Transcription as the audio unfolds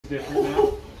different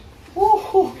now.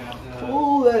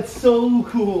 Oh, that's so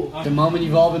cool. The moment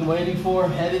you've all been waiting for,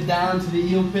 headed down to the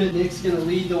eel pit. Nick's gonna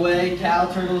lead the way,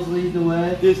 Cowturtle's leading the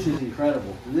way. This is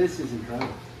incredible. This is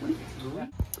incredible.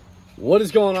 What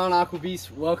is going on, Aqua Beasts?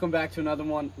 Welcome back to another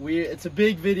one. It's a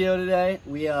big video today.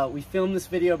 We filmed this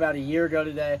video about a year ago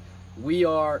today. We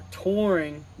are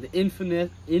touring the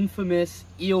infamous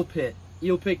eel pit.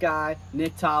 Eel pit guy,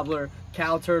 Nick Tobler,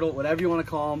 Cowturtle, whatever you want to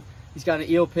call him. He's got an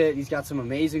eel pit. He's got some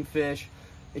amazing fish.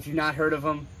 If you've not heard of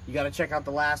him, you got to check out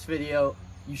the last video.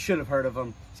 You should have heard of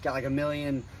him. He's got like 1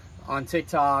 million on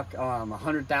TikTok,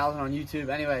 100,000 on YouTube.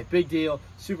 Anyway, big deal.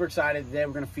 Super excited. Today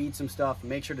we're going to feed some stuff.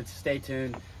 Make sure to stay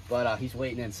tuned. But he's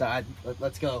waiting inside.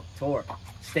 Let's go tour.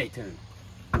 Stay tuned.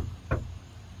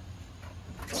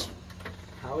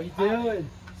 How are you doing?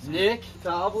 Nick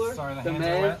Tobler, Sorry, the hands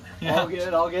man. are wet. Yeah. All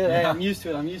good, all good. Yeah. Hey, I'm used to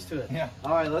it. I'm used to it. Yeah.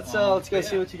 All right, let's go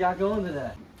see what you got going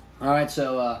today. All right,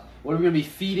 so what are we gonna be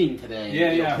feeding today?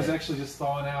 Yeah. I was actually just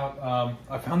thawing out.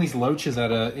 I found these loaches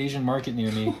at an Asian market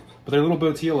near me, but they're little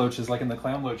botilla loaches, like in the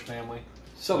clown loach family.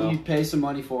 Something you'd pay some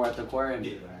money for at the aquarium.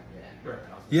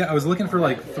 Yeah, I was looking for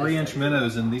like 3-inch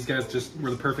minnows, and these guys just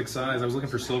were the perfect size. I was looking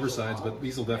for silver sides, but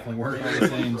these will definitely work all the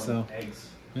same. So,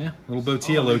 yeah, little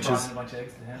botilla loaches.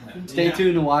 Stay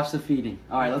tuned and watch the feeding.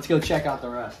 All right, let's go check out the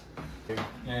rest.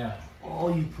 Yeah.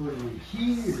 All you put in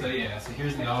here. So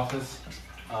here's the office.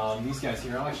 These guys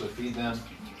here, I'll actually feed them.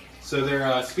 So they're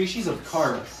a species of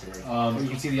carp. You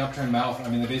can see the upturned mouth. I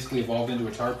mean, they basically evolved into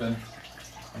a tarpon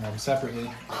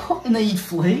separately. Oh, and they eat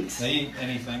flakes? They eat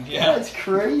anything. Yeah, that's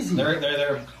crazy.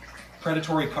 They're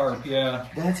predatory carp. Yeah,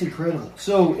 that's incredible.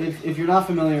 So if you're not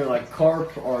familiar, like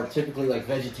carp are typically like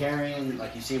vegetarian,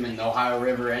 like you see them in the Ohio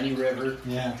River, any river.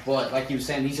 Yeah. But like you were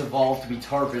saying, these evolved to be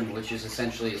tarpon, which is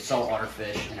essentially a saltwater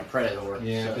fish and a predator.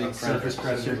 Yeah, so big surface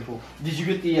predator. Cool. Did you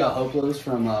get the hoplos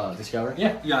from Discovery?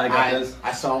 Yeah, I got those.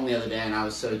 I saw them the other day and I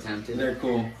was so tempted. They're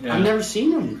cool. Yeah. I've never seen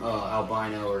them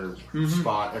albino or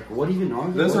spot. Like, what even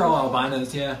are they? Those are all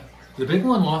albinos, yeah. The big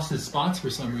one lost his spots for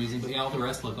some reason, but yeah, all the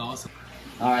rest look awesome.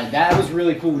 All right, that was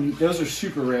really cool. Those are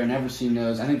super rare. Never seen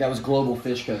those. I think that was Global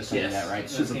Fish Coast saying that, right?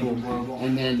 Super cool. Global.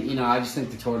 And then, I just think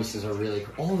the tortoises are really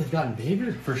cool. Oh, they've gotten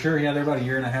bigger. For sure, yeah, they're about 1.5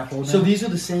 years old now. So these are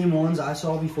the same ones I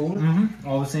saw before? Mm-hmm.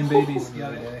 All the same babies.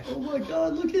 Oh my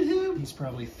God, look at him. He's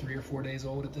probably 3 or 4 days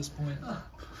old at this point.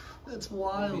 That's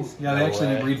wild. Yeah, they actually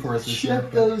didn't breed for us this year.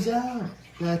 Check those out.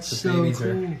 That's so babies cool.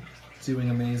 are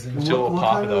doing amazing. What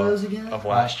kind of those again? Of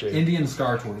last year. Indian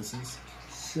star tortoises.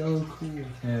 So cool.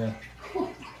 Yeah.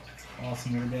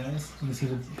 Awesome little guys. You can see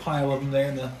the pile of them there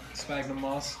in the sphagnum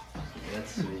moss.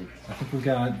 That's sweet. I think we've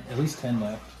got at least 10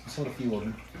 left. We sold a few of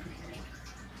them.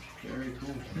 Very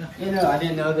cool. Yeah. I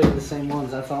didn't know they were the same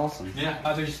ones. That's awesome.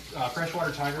 Yeah, there's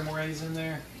freshwater tiger morays in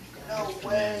there. No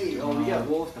way. Oh, we got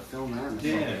wolf to film that.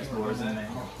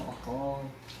 Oh,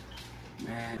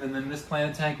 man. And then this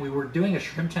planet tank, we were doing a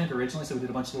shrimp tank originally, so we did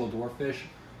a bunch of little dwarf fish.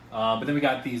 But then we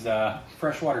got these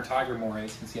freshwater tiger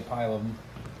morays. You can see a pile of them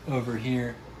over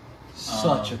here.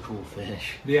 Such a cool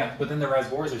fish. Yeah, but then the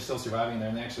reservoirs are still surviving there,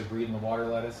 and they actually breed in the water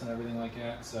lettuce and everything like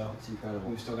that. So it's incredible.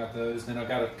 We've still got those. Then I've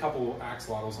got a couple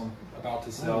axolotls I'm about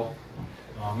to sell.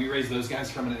 We raised those guys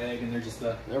from an egg, and they're just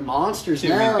they're monsters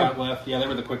now. We've got left. Yeah, they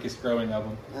were the quickest growing of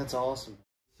them. That's awesome.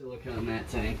 Silicone in that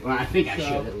tank. Well, I think I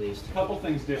should at least. A couple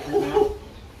things different now.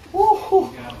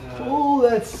 Oh,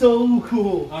 that's so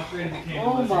cool. Upgraded the caiman.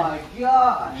 Oh my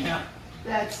gosh. Yeah.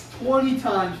 That's 20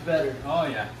 times better. Oh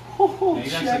yeah. Oh, yeah,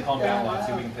 he's actually calmed down a lot,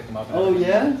 so we can pick him up. Oh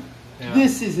yeah?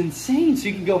 This is insane. So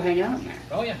you can go hang out in there.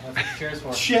 Oh yeah, that's what the chair's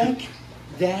for. Check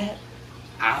that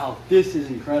out. This is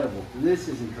incredible. This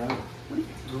is incredible.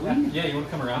 Yeah, you want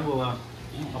to come around? We'll I'll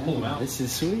pull them out. This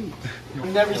is sweet.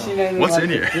 I've never seen anything What's like in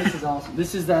here? This is awesome.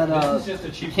 This is that this is just a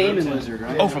cheap caiman protein. lizard,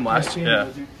 right? Oh, from last year?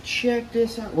 Yeah. Check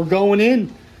this out. We're going in.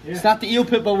 Yeah. It's not the eel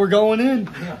pit, but we're going in.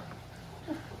 Yeah.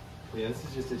 Yeah, this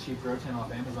is just a cheap rotin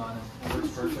off Amazon, and it works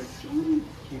perfect.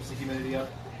 Keeps the humidity up.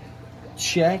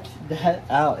 Check that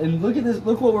out. And look at this.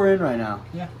 Look what we're in right now.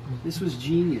 Yeah. This was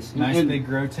genius. Nice and, big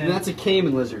grow tent. And that's a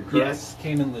caiman lizard, correct? Yes,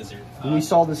 caiman lizard. And we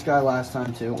saw this guy last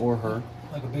time too, or her.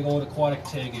 Like a big old aquatic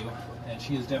tegu. And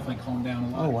she has definitely calmed down a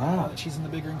lot. Oh, wow. Now that she's in the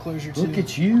bigger enclosure too. Look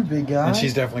at you, big guy. And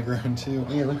she's definitely grown too.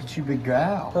 Yeah, look at you, big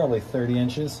gal. Probably 30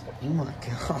 inches. Oh my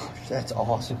gosh, that's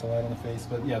awesome. The light on the face.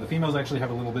 But yeah, the females actually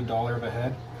have a little bit duller of a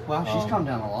head. Wow, she's come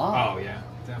down a lot. Oh yeah,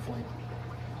 definitely.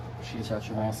 She's such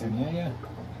a awesome. Yeah.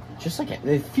 Just like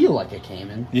they feel like a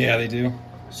caiman. Yeah, they do.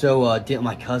 So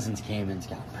my cousin's caiman's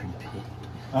got pretty big.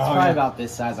 It's probably about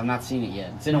this size. I'm not seeing it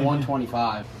yet. It's in a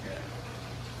 125.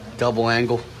 Double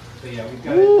angle. But yeah, we've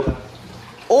got it.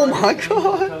 Oh my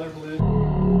god. Color blue.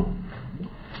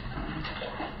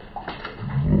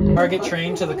 Target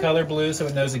trained to the color blue so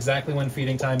it knows exactly when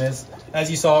feeding time is.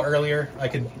 As you saw earlier, I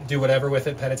could do whatever with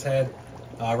it, pet its head.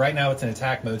 Right now it's in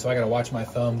attack mode, so I gotta watch my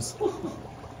thumbs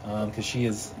because she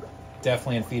is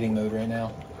definitely in feeding mode right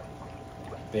now.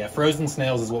 But yeah, frozen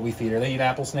snails is what we feed her. They eat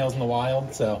apple snails in the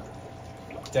wild, so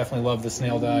definitely love the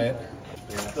snail diet.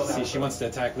 Yeah. See, she wants to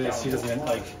attack this. She doesn't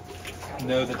like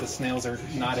know that the snails are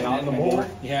not in it anymore.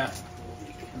 Yeah.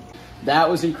 That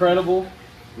was incredible.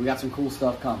 We got some cool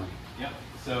stuff coming. Yep.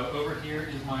 So over here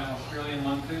is my Australian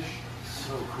lungfish.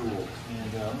 So cool.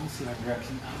 And let me see if I can grab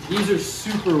some. These are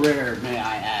super rare, may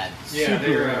I add. Yeah, super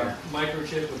they're rare.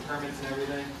 microchipped with permits and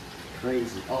everything.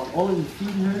 Crazy. Oh, you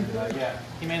feeding her? Yeah,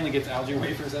 he mainly gets algae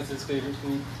wafers. That's his favorite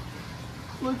food.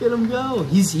 Look at him go.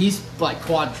 He's like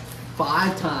quad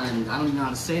 5 times. I don't even know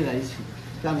how to say that. He's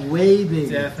got way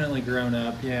bigger. Definitely grown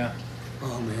up. Yeah.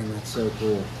 Oh man, that's so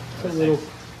cool.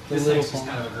 This thing's just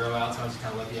kind of a grow out, so I'm just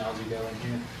kind of let the algae go in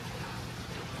here.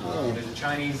 There's a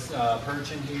Chinese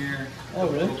perch in here. Oh,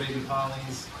 really? Little baby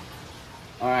pollies.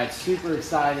 All right, super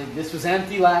excited. This was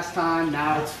empty last time.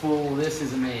 Now it's full. This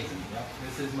is amazing. Yep.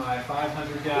 This is my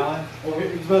 500 gallon. Oh,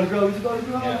 he's about to grow. He's about to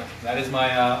grow. Yeah, that is my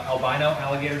albino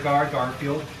alligator guard,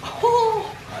 Garfield.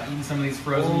 Oh, Eating some of these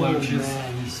frozen loaches.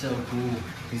 Man, he's so cool.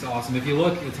 He's awesome. If you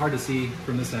look, it's hard to see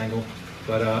from this angle,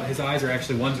 but his eyes are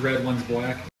actually, one's red, one's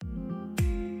black.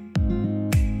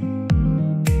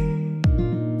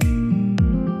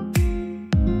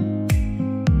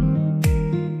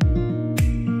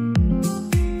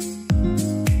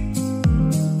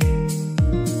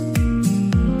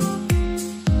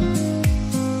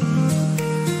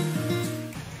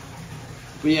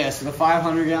 But yeah, so the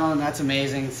 500 gallon, that's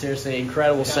amazing. Seriously,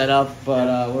 incredible setup.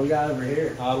 But what we got over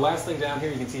here? Last thing down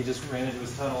here, you can see just ran into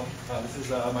his tunnel. This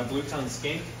is my blue tongue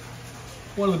skink.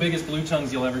 One of the biggest blue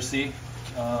tongues you'll ever see.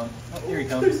 Oh, here he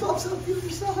comes. There's also a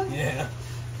beauty side. Yeah.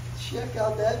 Check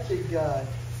out that big guy.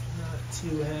 Not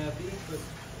too happy, but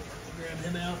grab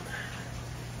him out.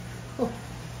 Oh.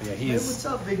 Yeah, he Hey, is what's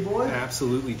up, big boy?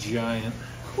 absolutely giant.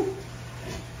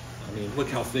 I mean, look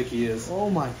how thick he is.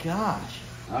 Oh my gosh.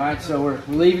 All right, so we're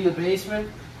leaving the basement,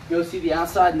 go see the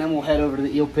outside, and then we'll head over to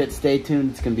the eel pit. Stay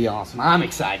tuned. It's going to be awesome. I'm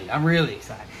excited. I'm really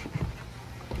excited.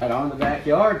 Head on in the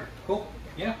backyard. Cool.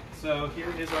 Yeah, so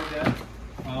here is our deck.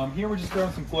 Here we're just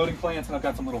growing some floating plants, and I've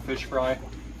got some little fish fry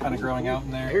kind of growing out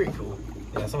in there. Very cool.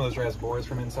 Yeah, some of those rasboras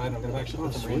from inside, and I'm going to actually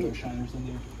put some rainbow shiners in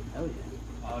there. Oh, yeah.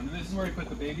 And this is where we put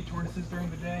the baby tortoises during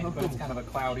the day, but it's kind of a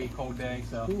cloudy, cold day,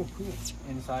 so Cool.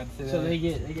 inside today. So they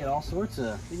get all sorts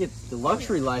of, they get the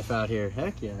luxury life out here.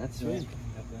 Heck yeah, that's sweet.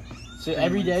 So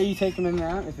every day you take them in and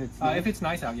out If it's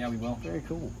nice out, yeah, we will. Very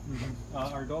cool.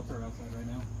 Our adults are outside right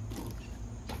now.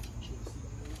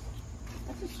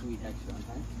 That's a sweet extra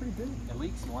tank. It's pretty big. It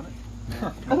leaks, you want it?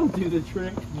 That'll do the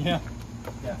trick. Yeah.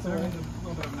 Yeah, so we're in a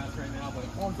little bit of a mess right now, but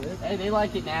All good. Hey, they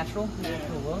like it natural.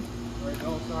 Natural look. our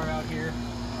adults are out here.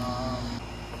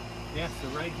 Yeah, so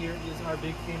right here is our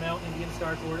big female Indian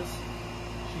star tortoise.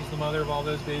 She's the mother of all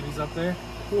those babies up there.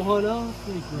 What up?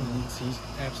 She's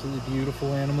absolutely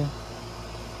beautiful animal.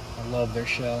 I love their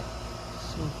shell.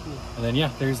 So cool. And then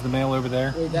yeah, there's the male over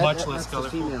there. Wait, Much less that's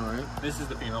colorful. the female, right? This is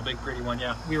the female, big pretty one,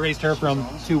 yeah. We raised her from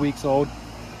 2 weeks old.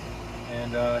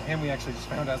 And him we actually just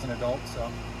found as an adult, so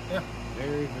yeah.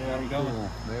 Very, very going. cool.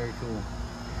 Very cool.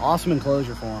 Awesome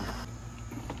enclosure for him.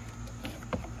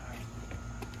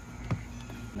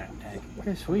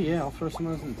 Okay, sweet. Yeah, I'll throw some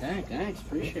of those in the tank. Thanks,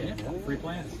 appreciate it. Yeah, free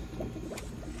plants.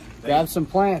 Grab some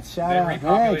plants. Shout They out.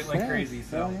 repopulate Thanks, like thanks. crazy,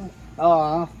 so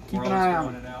Oh, keep we're an always eye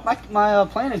growing it on out. my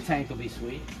planted tank. Will be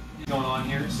sweet. Going on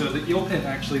here. So the eel pit,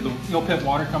 actually, the eel pit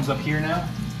water comes up here now.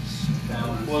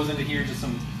 Flows into here, just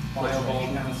some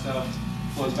biobulb kind of stuff.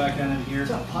 Flows back down into here.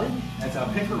 pipe? That's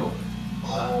a pickerel.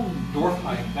 Dwarf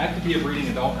pike. That could be a breeding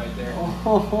adult right there.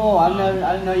 Oh,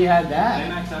 I didn't know you had They that.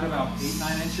 max out about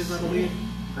 8-9 inches, I believe.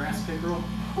 Grass pickerel.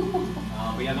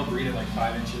 But yeah, they'll breed at like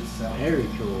 5 inches. So Very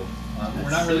cool.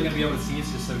 we're not really going to be able to see, it's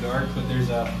just so dark. But there's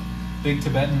a big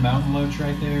Tibetan mountain loach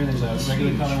right there. There's a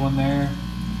regular color one there.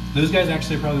 Those guys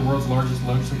actually are probably the world's largest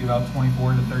loach. They get about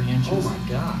 24 to 30 inches. Oh my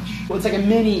gosh. Well, it's like a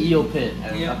mini eel pit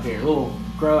up here. A little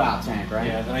grow out tank, right?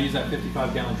 Yeah, then I use that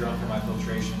 55-gallon drum for my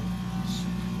filtration.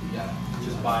 Yeah.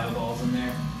 Just bio balls in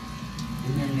there.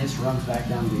 And then this runs back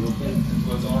down to the eel pit. It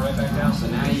goes all right back down. So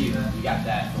now you got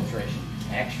that filtration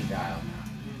extra dial.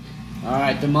 All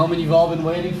right, the moment you've all been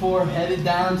waiting for, headed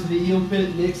down to the eel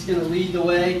pit. Nick's gonna lead the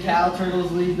way.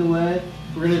 Cowturtle's leading the way.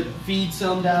 We're gonna feed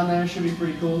some down there. Should be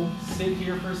pretty cool. Sit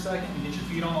here for a second and get your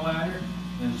feet on the ladder,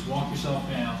 and then just walk yourself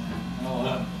down.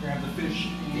 Grab the fish.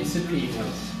 Yes, it is.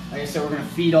 Like I said, we're gonna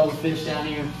feed all the fish down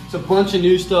here. It's a bunch of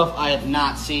new stuff I have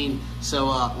not seen. So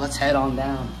let's head on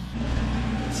down.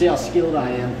 See how skilled I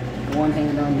am. One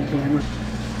hand on the camera.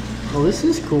 Oh, this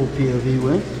is cool POV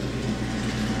with.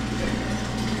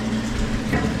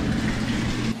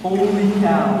 Holy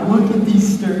cow, look at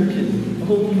these sturgeon.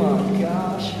 Oh my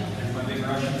gosh. My big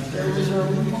Russian Those are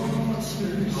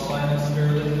monsters.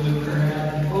 sterling blue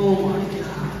crab. Oh my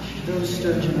gosh, those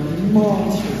sturgeon are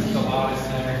monsters. The loudest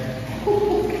center.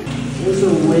 Those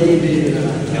are way bigger than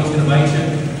I thought. He'll gonna bite you.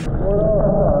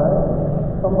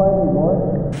 Come bite me, boy.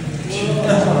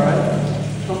 That's alright.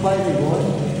 Come bite me, boy.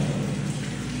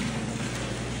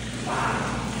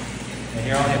 And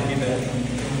here, I'll have you that.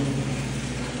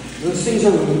 Those things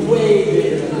are way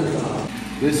bigger than I thought.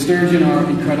 The sturgeon are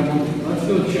incredible. Let's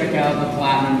go check out the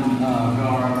platinum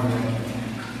gar over there.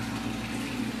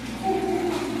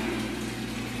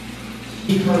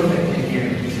 He's perfect in here.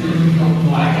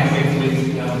 I can't wait to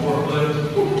leave 4 foot.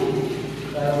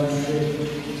 That was sick.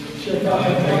 Check out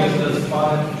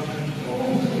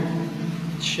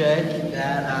Check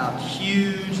that out.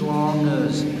 Huge long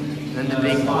nose. Then the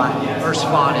big black. Or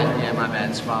spotted. Yeah, my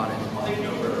bad. Spotted.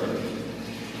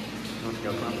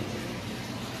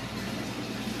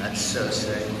 That's so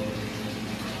sick.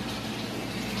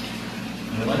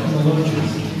 I like the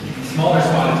loaches. The smaller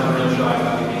spots are real shy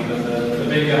about the game, but the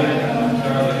big guy,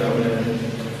 Charlie over there,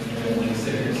 when you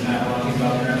sit here and snap on, he's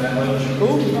about to grab that loach.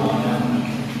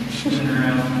 Spinning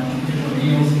around,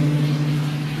 eels,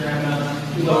 grabbing up.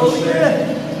 Oh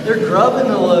yeah, they're grubbing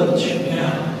the loach.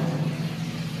 Yeah.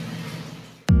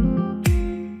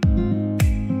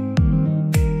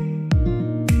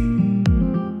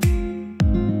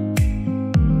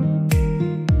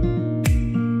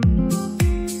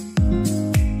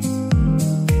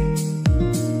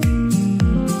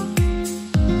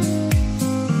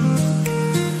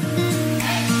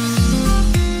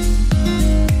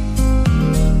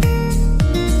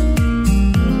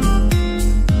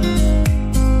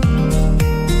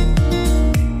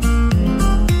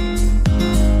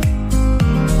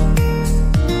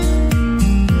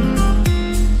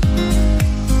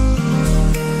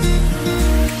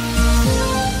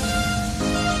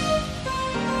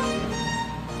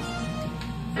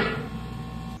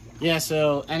 Yeah,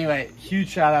 so anyway, huge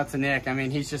shout out to Nick. I mean,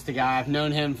 he's just a guy. I've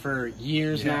known him for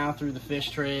years now through the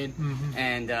fish trade,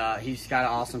 and he's got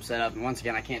an awesome setup. And once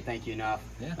again, I can't thank you enough.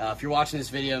 Yeah. If you're watching this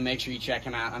video, make sure you check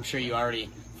him out. I'm sure you already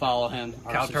follow him.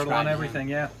 Cowturtle on everything,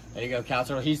 yeah. There you go,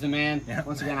 Cowturtle. He's the man. Yeah.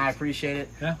 Once again, I appreciate it.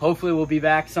 Yeah. Hopefully, we'll be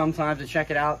back sometime to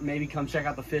check it out. Maybe come check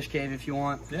out the fish cave if you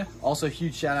want. Yeah. Also,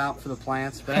 huge shout out for the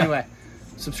plants. But anyway,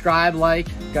 subscribe, like,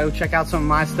 go check out some of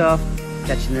my stuff.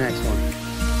 Catch you in the next one.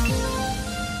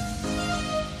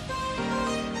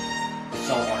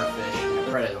 Saltwater fish,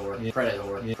 predator, predator,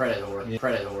 predator,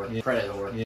 predator, predator.